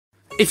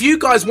If you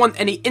guys want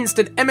any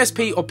instant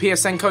MSP or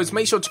PSN codes,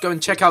 make sure to go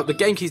and check out the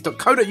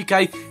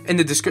gamekeys.co.uk in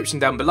the description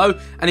down below.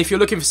 And if you're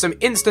looking for some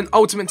instant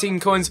Ultimate Team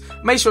coins,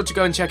 make sure to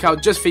go and check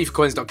out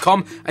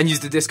justfifacoins.com and use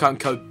the discount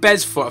code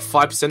BEZ for a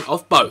 5%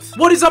 off both.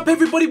 What is up,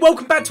 everybody?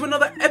 Welcome back to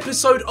another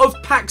episode of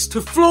Packs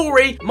to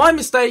Flory. My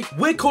mistake,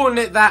 we're calling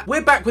it that.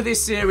 We're back with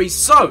this series.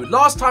 So,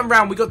 last time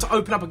round, we got to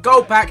open up a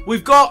gold pack.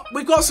 We've got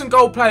some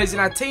gold players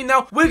in our team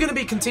now. We're going to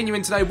be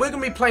continuing today. We're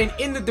going to be playing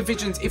in the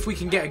divisions if we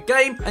can get a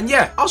game. And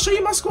yeah, I'll show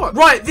you my squad.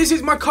 Right, this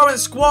is my current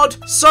squad.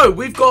 So,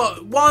 we've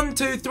got 1,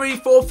 2, 3,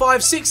 4,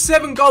 5, 6,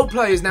 7 gold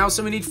players now.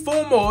 So, we need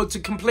 4 more to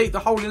complete the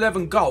whole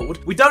 11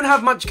 gold. We don't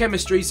have much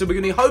chemistry, so we're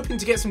going to be hoping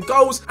to get some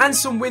goals and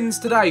some wins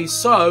today.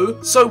 So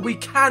we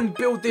can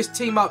build this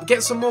team up,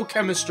 get some more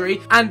chemistry,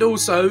 and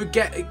also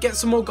get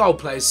some more gold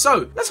players.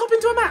 So, let's hop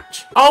into a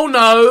match. Oh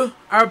no,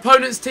 our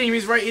opponent's team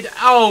is rated,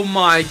 oh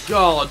my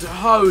god,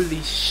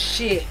 holy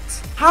shit.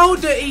 How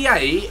do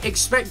EA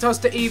expect us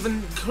to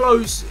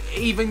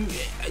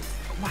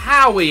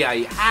how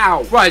EA?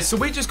 How? Right, so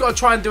we just got to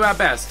try and do our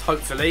best,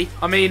 hopefully.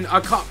 I mean,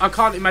 I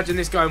can't imagine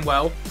this going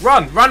well.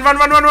 Run.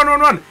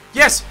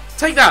 Yes,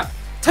 take that.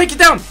 Take it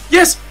down.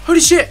 Yes. Holy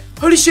shit.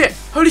 Holy shit.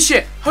 Holy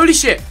shit. Holy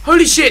shit.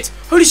 Holy shit.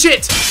 Holy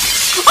shit.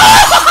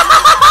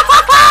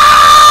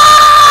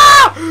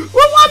 We're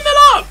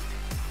 1-0 up.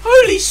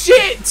 Holy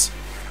shit.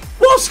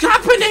 What's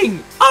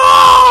happening?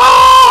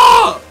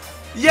 Oh!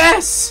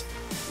 Yes.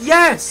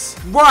 Yes.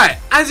 Right.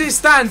 As it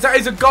stands, that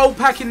is a gold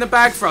pack in the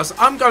bag for us.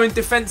 I'm going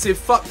defensive.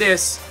 Fuck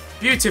this.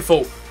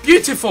 Beautiful.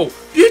 Beautiful.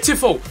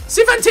 Beautiful.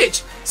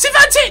 Sivantic.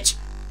 Sivantic.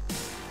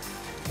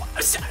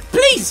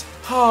 Please.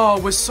 Oh,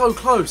 we're so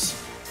close.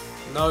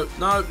 No.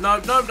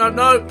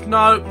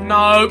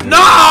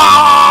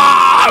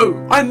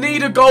 I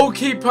need a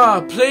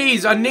goalkeeper,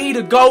 please. I need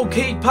a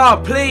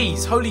goalkeeper,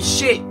 please. Holy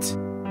shit.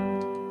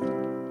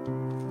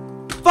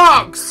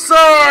 Fuck's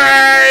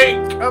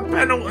sake. A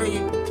penalty.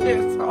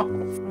 Piss off.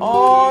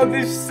 Oh,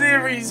 this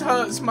series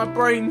hurts my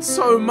brain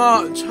so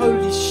much.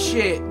 Holy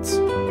shit.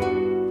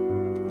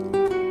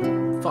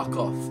 Fuck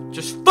off.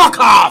 Just fuck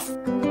off.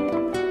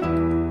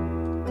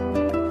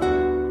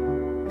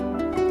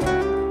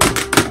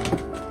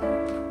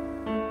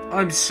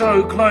 I'm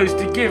so close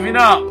to giving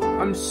up.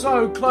 I'm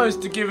so close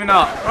to giving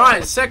up.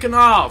 Right, second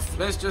half.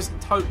 Let's just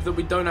hope that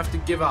we don't have to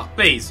give up.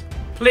 Please.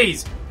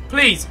 Please.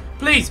 Please.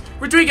 Please.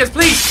 Rodriguez,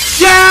 please.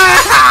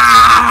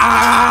 Yes!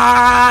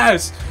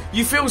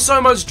 You feel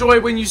so much joy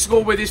when you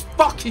score with this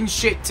fucking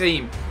shit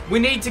team. We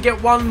need to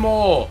get 1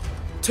 more.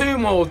 2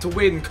 more to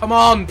win. Come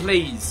on,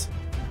 please.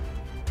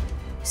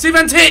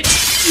 Sivantic!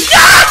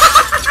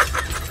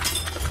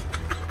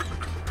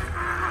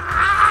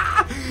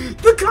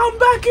 The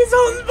comeback is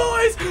on,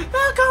 boys!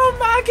 The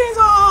comeback is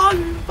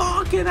on!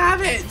 Fucking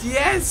have it!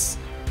 Yes!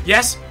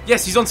 Yes!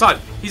 Yes, he's onside!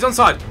 He's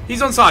onside!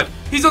 He's onside!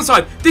 He's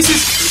onside! This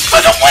is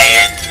for the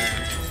win!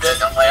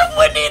 We're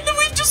winning!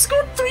 We've just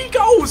scored 3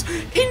 goals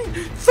in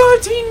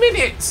 13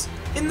 minutes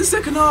in the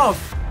second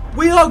half.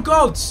 We are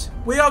gods.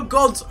 We are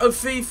gods of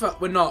FIFA.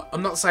 We're not.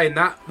 I'm not saying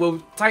that.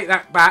 We'll take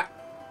that back.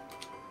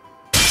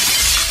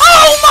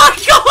 Oh my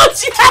god!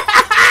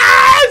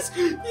 Yes!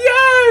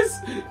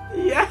 Yes!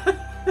 Yes!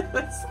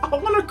 I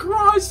want to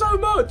cry so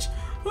much.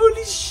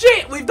 Holy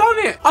shit, we've done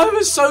it. I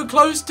was so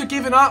close to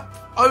giving up.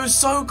 I was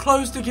so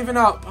close to giving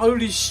up.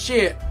 Holy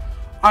shit.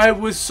 I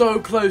was so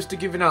close to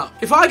giving up.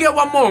 If I get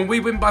 1 more and we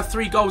win by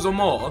 3 goals or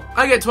more,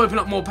 I get to open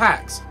up more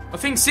packs. I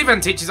think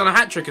Sivantic is on a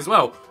hat-trick as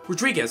well.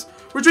 Rodriguez.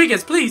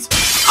 Rodriguez, please.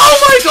 Oh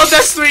my god,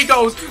 that's 3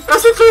 goals.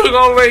 That's a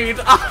 2-goal lead.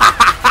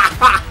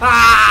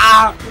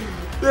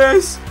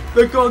 Yes,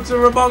 the gods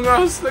are among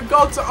us. The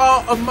gods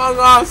are among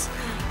us.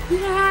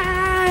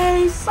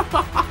 Yes!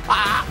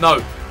 No,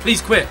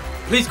 please quit.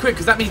 Please quit,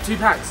 because that means 2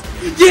 packs.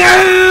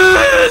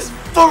 Yes!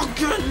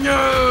 Fucking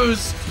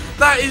yes!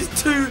 That is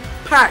 2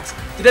 packs.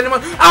 Did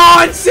anyone... Oh,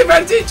 and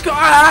Sivantic got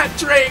a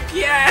hat-trick!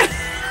 Yeah!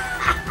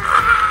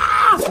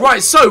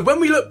 Right, so when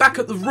we look back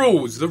at the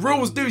rules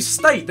do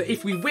state that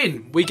if we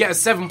win, we get a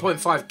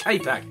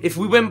 7.5k pack. If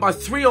we win by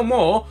 3 or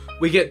more,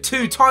 we get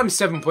 2 times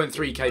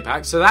 7.3k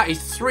packs. So that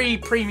is 3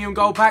 premium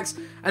gold packs.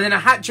 And then a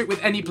hat-trick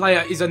with any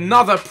player is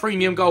another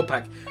premium gold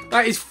pack.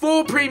 That is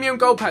 4 premium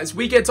gold packs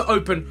we get to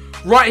open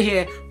right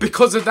here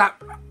because of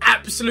that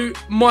absolute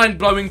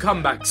mind-blowing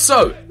comeback.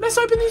 So, let's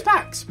open these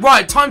packs.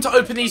 Right, time to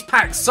open these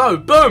packs. So,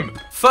 boom.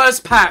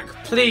 First pack,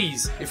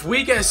 please. If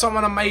we get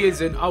someone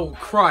amazing, I will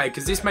cry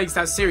because this makes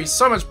that series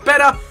so much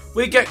better.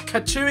 We get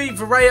Kachui,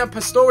 Varela,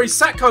 Pastore,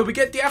 Sacco. We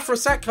get Diafra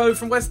Sacco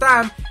from West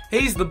Ham.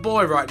 He's the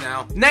boy right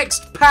now.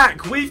 Next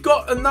pack, we've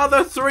got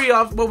another 3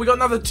 after, well, we got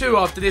another 2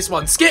 after this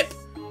one. Skip.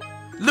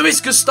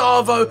 Luis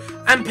Gustavo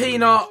and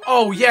Pina.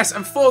 Oh, yes,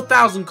 and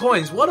 4,000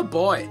 coins. What a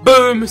boy.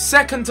 Boom.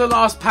 Second to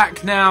last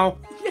pack now.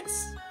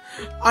 Yes.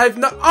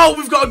 Oh,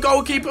 we've got a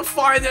goalkeeper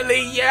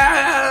finally.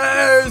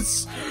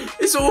 Yes.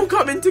 It's all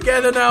coming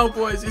together now,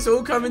 boys. It's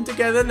all coming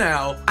together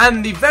now.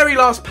 And the very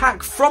last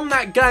pack from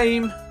that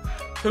game.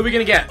 Who are we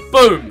going to get?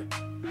 Boom.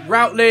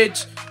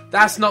 Routledge.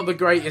 That's not the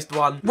greatest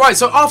one. Right,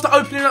 so after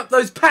opening up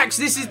those packs,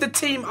 this is the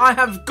team I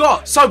have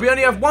got. So we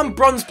only have one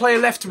bronze player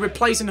left to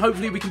replace, and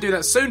hopefully we can do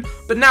that soon.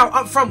 But now,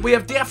 up front, we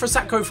have Diafra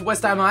Sakho for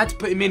West Ham. I had to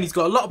put him in. He's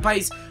got a lot of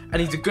pace,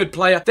 and he's a good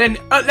player. Then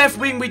at left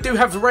wing, we do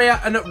have Varela,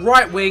 and at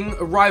right wing,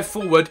 arrive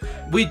forward,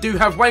 we do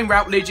have Wayne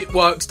Routledge. It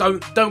works.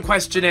 Don't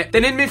question it.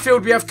 Then in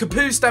midfield, we have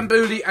Capu,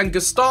 Stambouli, and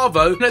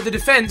Gustavo. And at the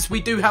defence,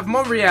 we do have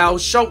Monreal,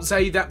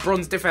 Schultze, that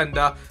bronze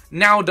defender,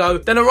 Naldo.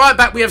 Then at right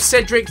back, we have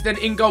Cedric. Then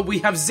in goal, we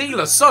have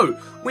Zila. So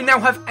we now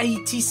have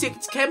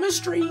 86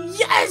 chemistry.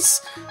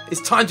 Yes!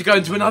 It's time to go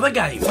into another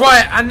game.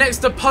 Right, our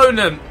next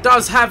opponent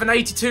does have an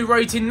 82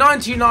 rating,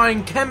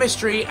 99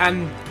 chemistry,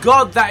 and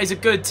God, that is a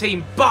good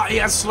team, but he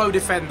has slow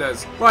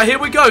defenders. Right, here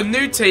we go.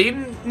 New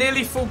team,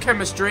 nearly full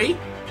chemistry.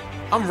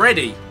 I'm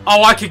ready.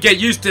 Oh, I could get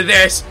used to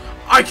this.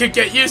 I could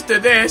get used to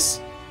this.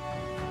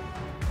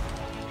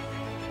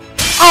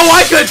 Oh,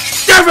 I could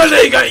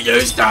definitely get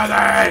used to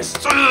this.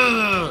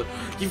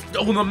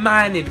 All the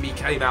man in me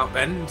came out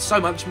then. So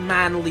much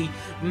manly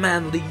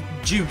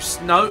juice.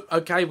 No,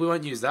 okay, we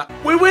won't use that.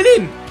 We're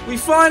winning. We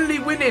finally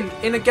winning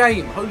in a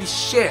game. Holy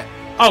shit.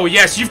 Oh,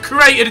 yes, you've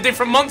created a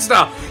different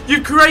monster.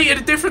 You've created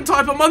a different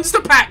type of monster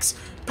packs.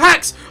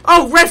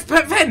 Oh, ref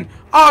pen.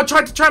 Oh, I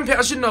tried to tramp it.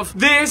 I shouldn't have.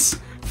 This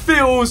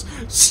feels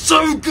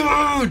so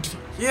good.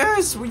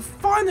 Yes, we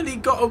finally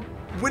got a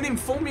winning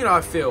formula,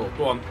 I feel.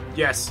 Go on.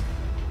 Yes.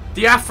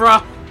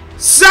 Diafra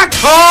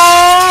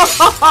Sakho!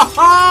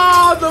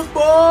 The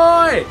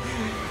boy!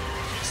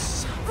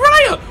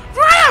 Varela!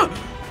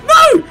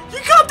 No!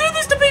 You can't do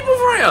this to people,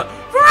 Varela!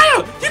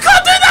 You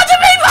can't do that to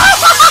people!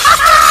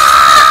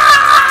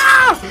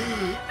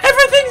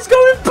 Everything's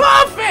going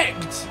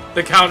perfect!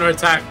 The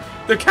counter-attack of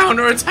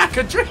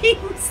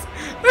dreams!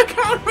 The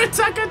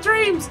counter-attack of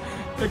dreams!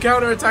 The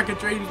counter-attack of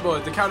dreams,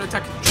 boys. The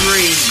counter-attack of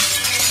dreams.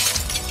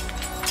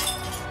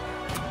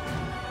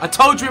 I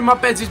told you in my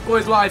Behzinga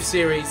Boys live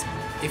series,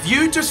 if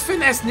you just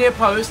finesse near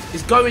post,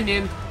 it's going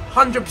in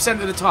 100%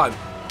 of the time.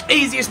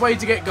 Easiest way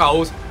to get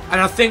goals, and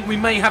I think we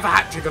may have a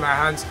hat-trick on our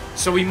hands,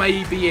 so we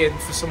may be in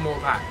for some more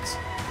packs.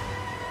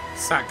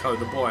 Sakho,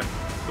 the boy.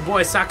 The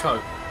boy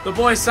Sakho. The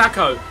boy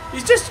Sakho.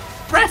 He's just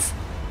ref.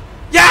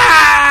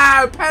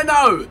 Yeah!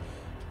 Penno!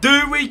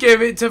 Do we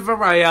give it to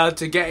Varela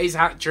to get his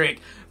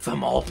hat-trick for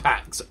more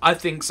packs? I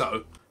think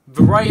so.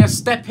 Varela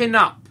stepping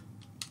up.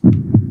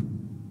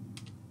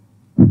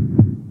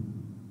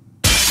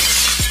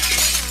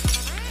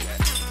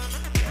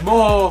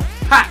 More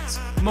packs!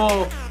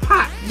 More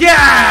packs!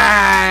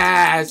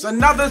 Yes!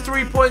 Another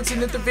 3 points in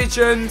the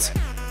divisions.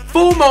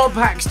 4 more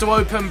packs to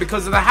open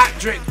because of the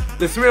hat-trick,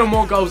 the 3 or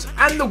more goals,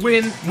 and the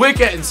win. We're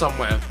getting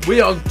somewhere. We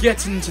are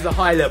getting to the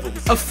high levels.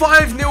 A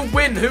 5-0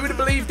 win. Who would have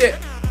believed it?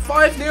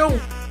 5-0.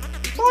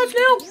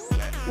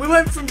 5-0. We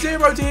went from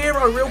 0 to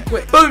hero real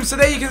quick. Boom. So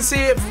there you can see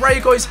it. Varela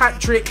got his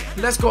hat-trick.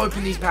 Let's go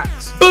open these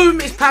packs. Boom.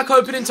 It's pack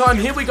opening time.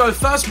 Here we go.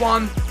 First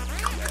one.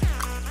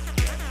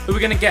 Who are we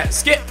going to get?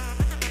 Skip.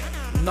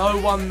 No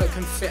one that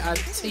can fit our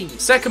team.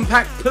 Second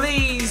pack,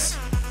 please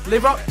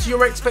live up to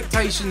your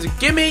expectations.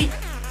 Gimme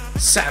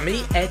Sammy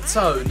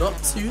Eto'o.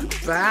 Not too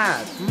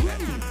bad.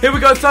 Here we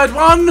go, third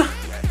one.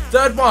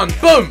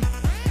 Boom.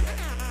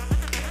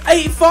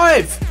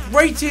 85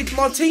 rated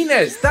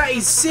Martinez. That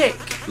is sick.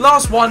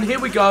 Last one, here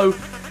we go.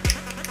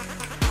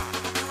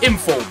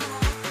 Inform.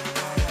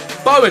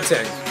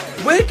 Boateng.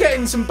 We're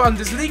getting some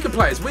Bundesliga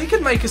players. We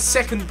can make a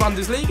second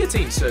Bundesliga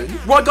team soon.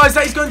 Right, guys,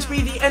 that is going to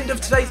be the end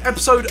of today's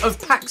episode of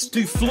Packs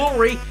to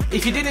Flory.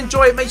 If you did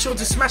enjoy it, make sure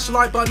to smash the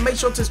like button. Make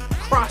sure to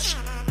crush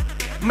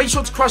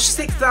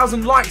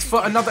 6,000 likes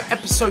for another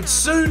episode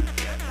soon.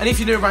 And if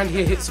you're new around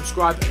here, hit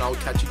subscribe, and I'll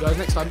catch you guys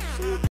next time.